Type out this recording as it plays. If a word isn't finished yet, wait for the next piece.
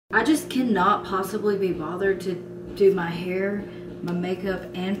I just cannot possibly be bothered to do my hair, my makeup,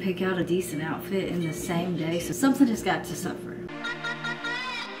 and pick out a decent outfit in the same day, so something has got to suffer.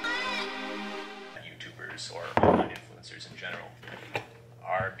 YouTubers or online influencers in general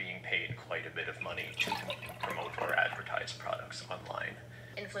are being paid quite a bit of money to promote or advertise products online.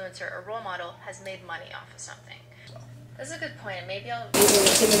 Influencer or role model has made money off of something. That's a good point. Maybe I'll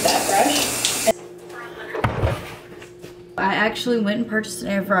With that brush. I actually went and purchased an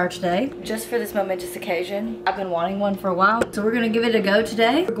air fryer today just for this momentous occasion. I've been wanting one for a while, so we're gonna give it a go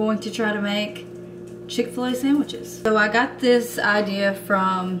today. We're going to try to make Chick-fil-A sandwiches. So I got this idea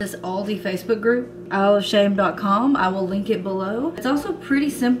from this Aldi Facebook group, aisleofshame.com. I will link it below. It's also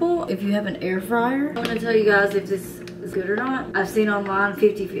pretty simple if you have an air fryer. I want to tell you guys if this is good or not. I've seen online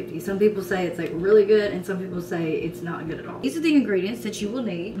 50-50. Some people say it's like really good and some people say it's not good at all. These are the ingredients that you will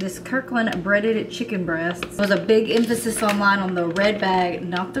need. This Kirkwood breaded chicken breasts. There was a big emphasis online on the red bag,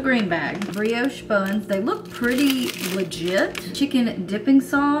 not the green bag. Brioche buns. They look pretty legit. Chicken dipping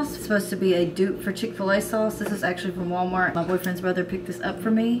sauce. It's supposed to be a dupe for Chick-fil-A sauce. This is actually from Walmart. My boyfriend's brother picked this up for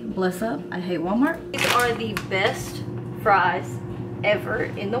me. Bless up. I hate Walmart. These are the best fries ever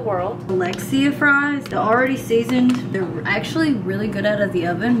in the world. Alexia fries. They're already seasoned. They're actually really good out of the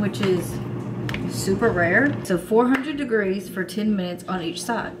oven, which is super rare. So 400 degrees for 10 minutes on each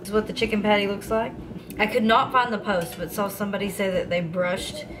side. This is what the chicken patty looks like. I could not find the post, but saw somebody say that they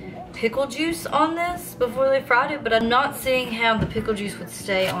brushed pickle juice on this before they fried it, but I'm not seeing how the pickle juice would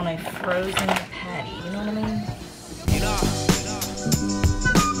stay on a frozen patty. You know what I mean?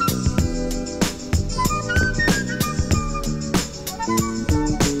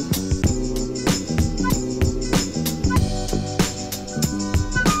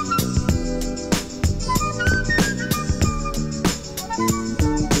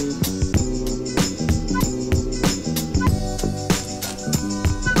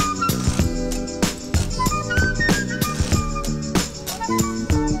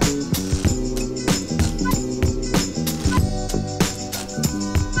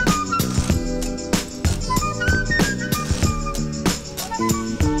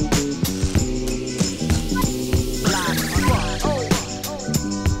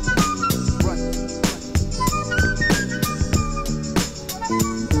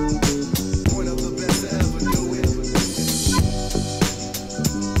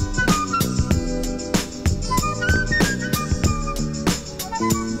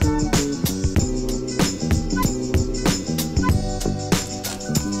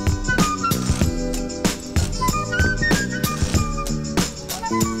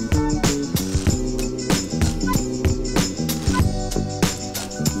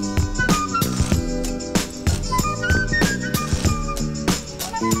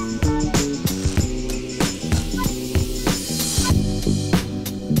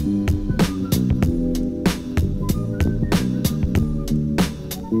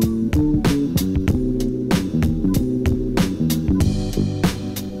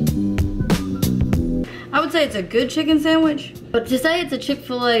 Say it's a good chicken sandwich, but to say it's a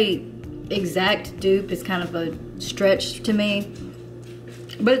Chick-fil-A exact dupe is kind of a stretch to me,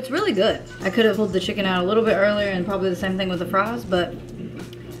 but it's really good. I could have pulled the chicken out a little bit earlier and probably the same thing with the fries, but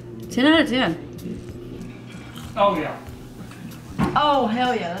 10 out of 10. Oh yeah. Oh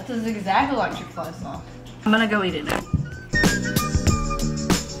hell yeah, this is exactly like Chick-fil-A sauce. I'm gonna go eat it now.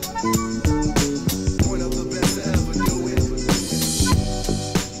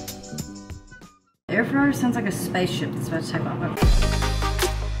 Air fryer sounds like a spaceship that's about to take off.